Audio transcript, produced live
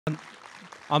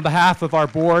On behalf of our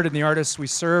board and the artists we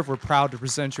serve, we're proud to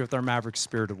present you with our Maverick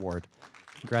Spirit Award.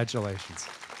 Congratulations.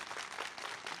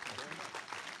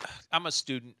 I'm a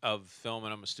student of film,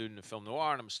 and I'm a student of film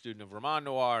noir, and I'm a student of roman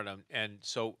noir, and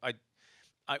so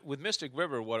with Mystic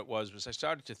River, what it was I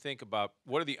started to think about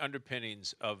what are the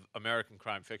underpinnings of American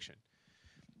crime fiction.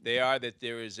 They are that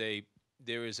there is a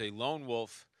lone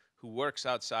wolf who works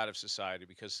outside of society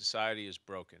because society is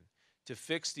broken to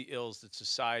fix the ills that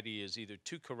society is either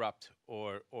too corrupt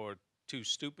or too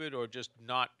stupid or just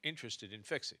not interested in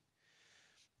fixing.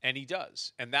 And he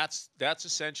does, and that's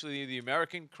essentially the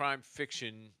American crime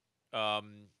fiction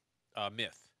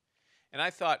myth. And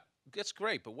I thought, that's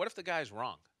great, but what if the guy's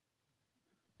wrong?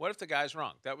 What if the guy's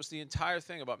wrong? That was the entire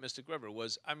thing about Mystic River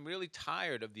was I'm really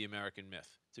tired of the American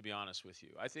myth, to be honest with you.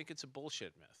 I think it's a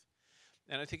bullshit myth.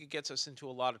 And I think it gets us into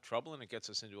a lot of trouble, and it gets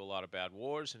us into a lot of bad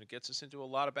wars, and it gets us into a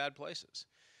lot of bad places.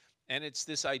 And it's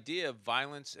this idea of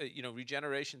violence,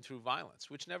 regeneration through violence,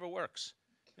 which never works.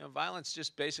 Violence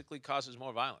just basically causes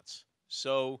more violence.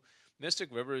 So Mystic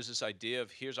River is this idea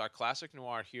of here's our classic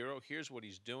noir hero, here's what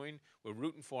he's doing, we're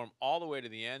rooting for him all the way to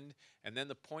the end, and then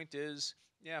the point is,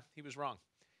 yeah, he was wrong.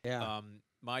 Yeah.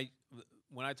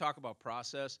 When I talk about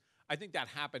process, I think that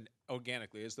happened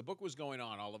organically. As the book was going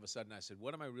on, all of a sudden I said,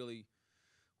 what am I really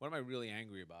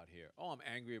angry about here? Oh, I'm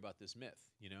angry about this myth,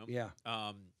 Yeah.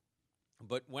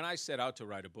 But when I set out to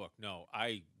write a book, no,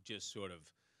 I just sort of,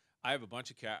 I have a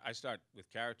bunch of I start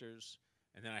with characters,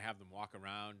 and then I have them walk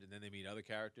around, and then they meet other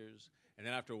characters, and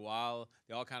then after a while,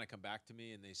 they all kind of come back to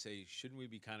me and they say, "Shouldn't we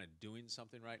be kind of doing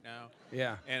something right now?"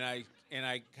 Yeah. And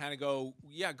I kind of go,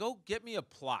 "Yeah, go get me a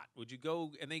plot. Would you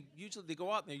go?" And they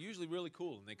go out and they're usually really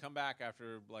cool, and they come back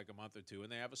after like a month or two,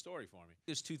 and they have a story for me.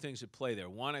 There's two things at play there.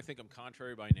 One, I think I'm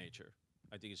contrary by nature.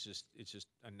 I think it's just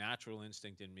a natural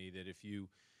instinct in me that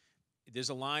there's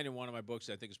a line in one of my books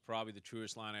that I think is probably the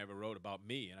truest line I ever wrote about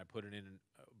me, and I put it in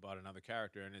about another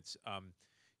character, and it's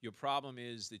your problem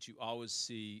is that you always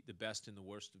see the best and the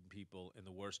worst of people and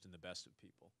the worst and the best of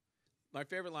people. My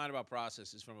favorite line about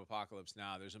process is from Apocalypse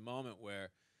Now. There's a moment where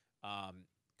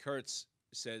Kurtz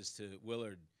says to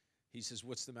Willard, he says,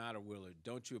 "What's the matter, Willard?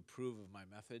 Don't you approve of my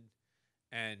method?"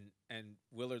 And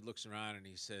Willard looks around and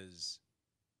he says,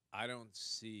 "I don't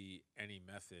see any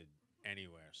method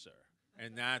anywhere, sir."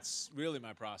 And that's really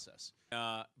my process.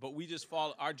 But we just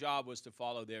our job was to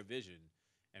follow their vision,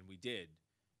 and we did.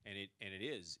 And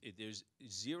there's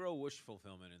zero wish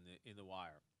fulfillment in the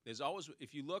Wire. There's always,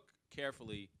 if you look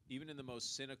carefully, even in the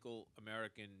most cynical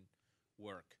American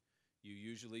work, you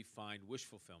usually find wish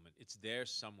fulfillment. It's there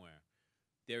somewhere.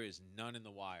 There is none in The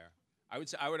Wire. I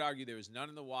would argue there is none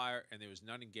in The Wire, and there is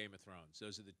none in Game of Thrones.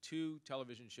 Those are the two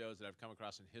television shows that I've come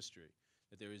across in history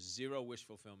that there is zero wish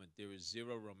fulfillment. There is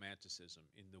zero romanticism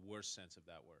in the worst sense of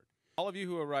that word. All of you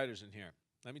who are writers in here,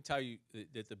 let me tell you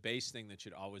that the base thing that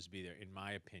should always be there, in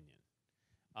my opinion.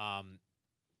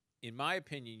 In my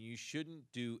opinion, you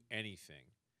shouldn't do anything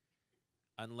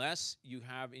unless you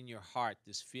have in your heart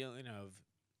this feeling of,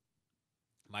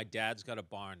 my dad's got a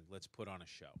barn, let's put on a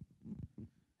show.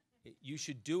 You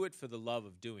should do it for the love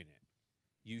of doing it.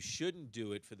 You shouldn't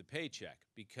do it for the paycheck,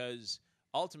 because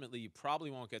ultimately you probably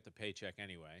won't get the paycheck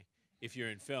anyway if you're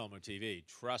in film or TV,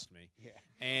 trust me.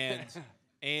 Yeah.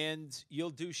 And you'll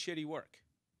do shitty work.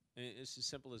 It's as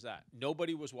simple as that.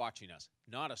 Nobody was watching us,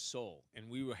 not a soul. And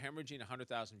we were hemorrhaging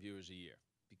 100,000 viewers a year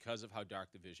because of how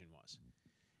dark the vision was.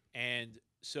 And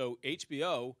so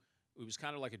HBO, it was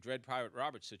kind of like a Dread Pirate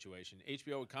Roberts situation.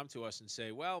 HBO would come to us and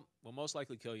say, well, we'll most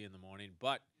likely kill you in the morning,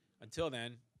 but until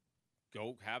then,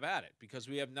 go have at it, because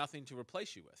we have nothing to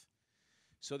replace you with.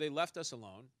 So they left us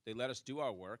alone. They let us do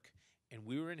our work, and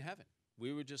we were in heaven.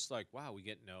 We were just like, wow, we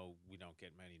don't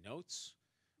get many notes.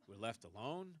 We're left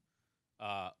alone.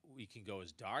 We can go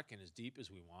as dark and as deep as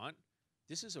we want.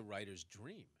 This is a writer's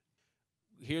dream.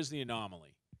 Here's the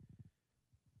anomaly.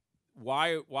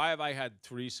 Why have I had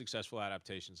 3 successful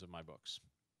adaptations of my books?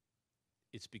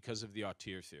 It's because of the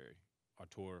auteur theory.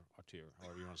 Auteur,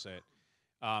 however you want to say it.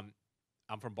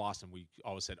 I'm from Boston. We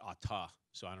always said auteur,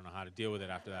 so I don't know how to deal with it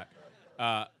after that.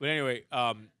 But anyway,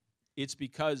 it's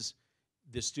because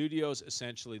the studios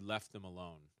essentially left them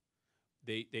alone.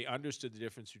 They understood the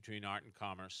difference between art and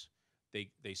commerce.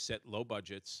 They set low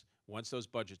budgets. Once those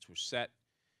budgets were set,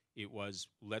 it was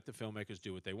let the filmmakers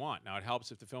do what they want. Now, it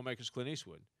helps if the filmmaker's Clint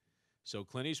Eastwood. So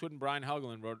Clint Eastwood and Brian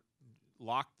Helgeland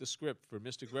locked the script for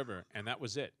Mystic River, and that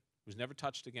was it. It was never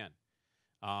touched again.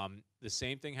 The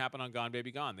same thing happened on Gone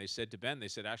Baby Gone. They said to Ben, Ben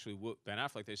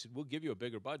Affleck, they said, we'll give you a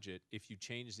bigger budget if you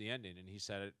change the ending. And he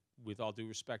said, with all due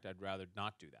respect, I'd rather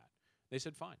not do that. They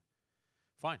said, fine,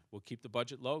 we'll keep the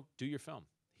budget low, do your film.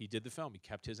 He did the film, he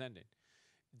kept his ending.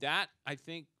 that, I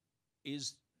think,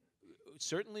 is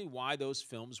certainly why those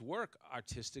films work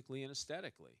artistically and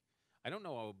aesthetically. I don't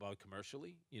know about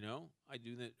commercially, I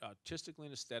do that artistically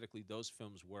and aesthetically. Those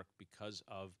films work because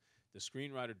of the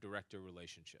screenwriter-director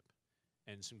relationship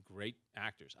and some great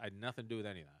actors. I had nothing to do with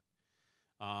any of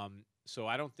that. So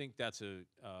I don't think that's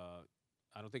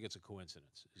I don't think it's a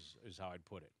coincidence, is how I'd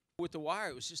put it. With The Wire,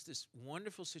 it was just this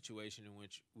wonderful situation in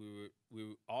which we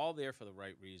were all there for the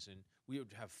right reason. We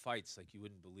would have fights like you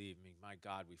wouldn't believe. I mean, my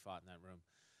God, we fought in that room.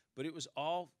 But it was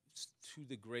all to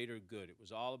the greater good. It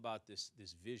was all about this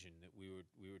vision that we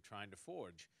were trying to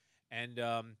forge, and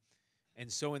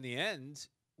so in the end,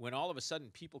 when all of a sudden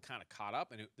people kind of caught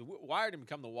up, and the Wire didn't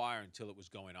become The Wire until it was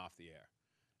going off the air.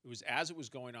 It was as it was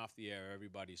going off the air,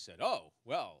 everybody said, "Oh,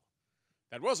 well,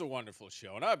 that was a wonderful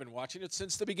show, and I've been watching it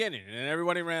since the beginning." And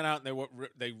everybody ran out and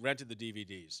they rented the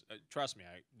DVDs. Trust me,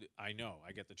 I know,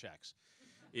 I get the checks.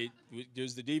 It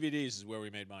was the DVDs is where we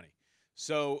made money.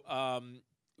 So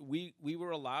we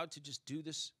were allowed to just do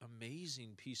this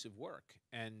amazing piece of work,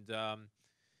 and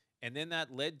then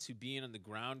that led to being on the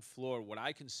ground floor, what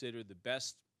I consider the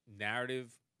best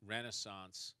narrative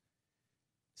renaissance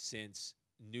since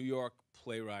New York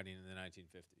playwriting in the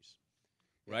 1950s.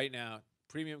 Right now,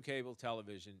 premium cable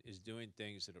television is doing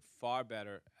things that are far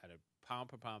better at a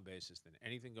pound-per-pound basis than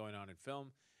anything going on in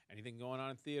film, anything going on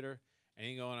in theater,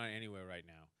 anything going on anywhere right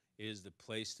now. It is the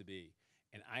place to be.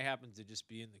 And I happen to just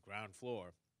be in the ground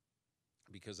floor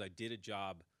because I did a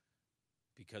job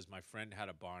because my friend had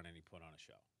a barn and he put on a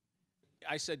show.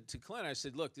 I said to Clint, I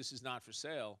said, "Look, this is not for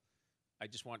sale. I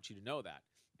just want you to know that."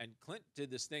 And Clint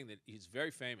did this thing that he's very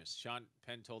famous. Sean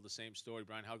Penn told the same story.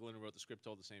 Brian Helgeland, who wrote the script,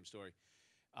 told the same story.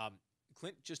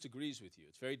 Clint just agrees with you.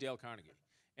 It's very Dale Carnegie.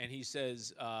 And he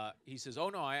says, "Oh,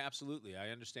 no, I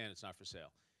understand it's not for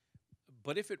sale.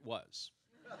 But if it was,"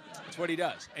 that's what he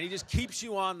does. And he just keeps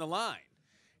you on the line.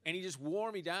 And he just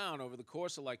wore me down over the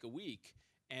course of like a week.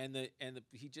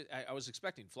 I was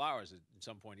expecting flowers at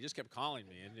some point. He just kept calling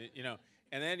me, and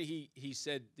then he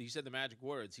said the magic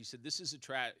words. He said, "This is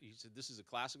a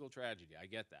classical tragedy. I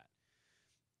get that,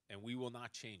 and we will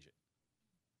not change it.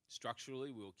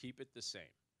 Structurally, we will keep it the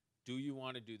same. Do you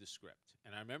want to do the script?"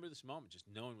 And I remember this moment, just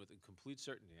knowing with complete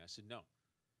certainty. I said, "No,"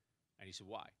 and he said,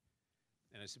 "Why?"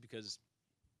 And I said, "Because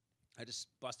I just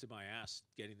busted my ass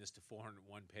getting this to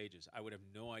 401 pages. I would have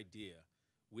no idea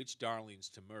which darlings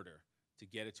to murder to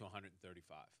get it to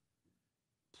 135.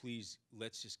 Please,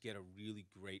 let's just get a really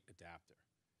great adapter."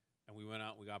 And we went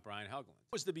out and we got Brian Helgeland.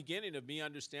 It was the beginning of me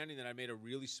understanding that I made a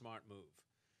really smart move.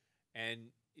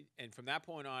 And from that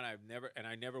point on,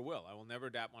 I never will. I will never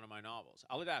adapt one of my novels.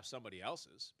 I'll adapt somebody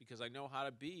else's because I know how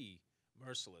to be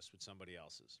merciless with somebody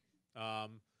else's.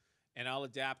 And I'll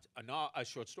adapt a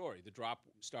short story. The Drop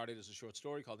started as a short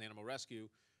story called Animal Rescue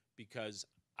because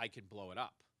I can blow it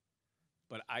up.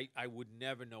 But I would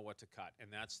never know what to cut,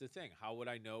 and that's the thing. How would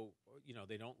I know?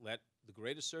 They don't let the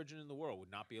greatest surgeon in the world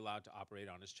would not be allowed to operate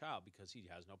on his child because he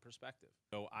has no perspective.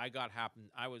 So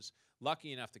I was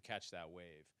lucky enough to catch that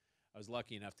wave. I was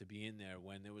lucky enough to be in there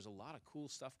when there was a lot of cool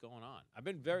stuff going on. I've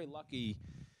been very lucky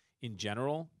in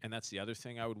general, and that's the other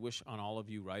thing I would wish on all of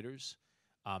you writers.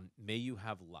 May you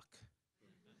have luck,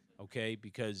 okay?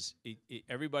 Because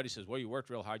everybody says, "Well, you worked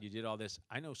real hard, you did all this."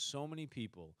 I know so many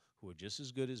people who are just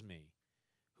as good as me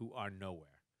who are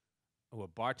nowhere, who are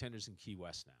bartenders in Key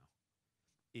West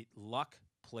now. Luck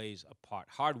plays a part.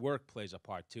 Hard work plays a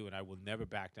part, too, and I will never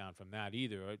back down from that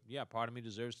either. Yeah, part of me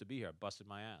deserves to be here. I busted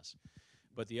my ass.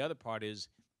 But the other part is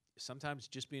sometimes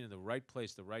just being in the right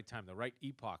place, the right time, the right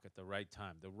epoch at the right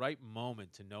time, the right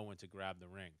moment to know when to grab the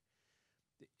ring.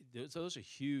 Those are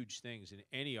huge things in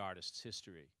any artist's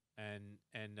history. And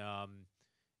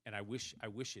I wish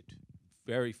it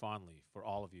very fondly for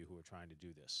all of you who are trying to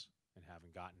do this and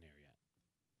haven't gotten there yet.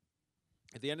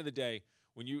 At the end of the day,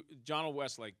 John L.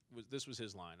 Westlake, this was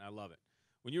his line. I love it.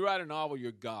 When you write a novel,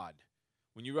 you're God.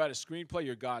 When you write a screenplay,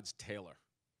 you're God's tailor.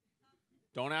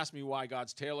 Don't ask me why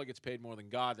God's tailor gets paid more than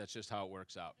God. That's just how it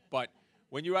works out. But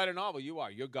when you write a novel,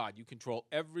 you're God. You control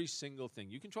every single thing.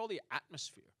 You control the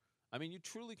atmosphere. I mean, you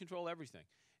truly control everything.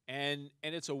 And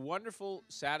it's a wonderful,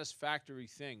 satisfactory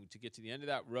thing to get to the end of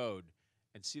that road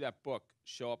and see that book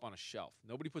show up on a shelf.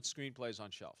 Nobody puts screenplays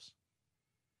on shelves.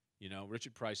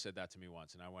 Richard Price said that to me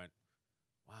once, and I went,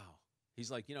 wow.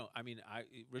 He's like,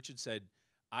 Richard said,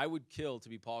 "I would kill to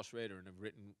be Paul Schrader and have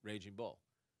written Raging Bull,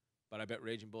 but I bet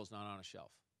Raging Bull's not on a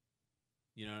shelf."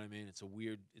 You know what I mean? It's a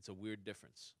weird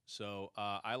difference. So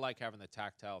I like having the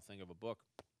tactile thing of a book,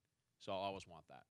 so I'll always want that.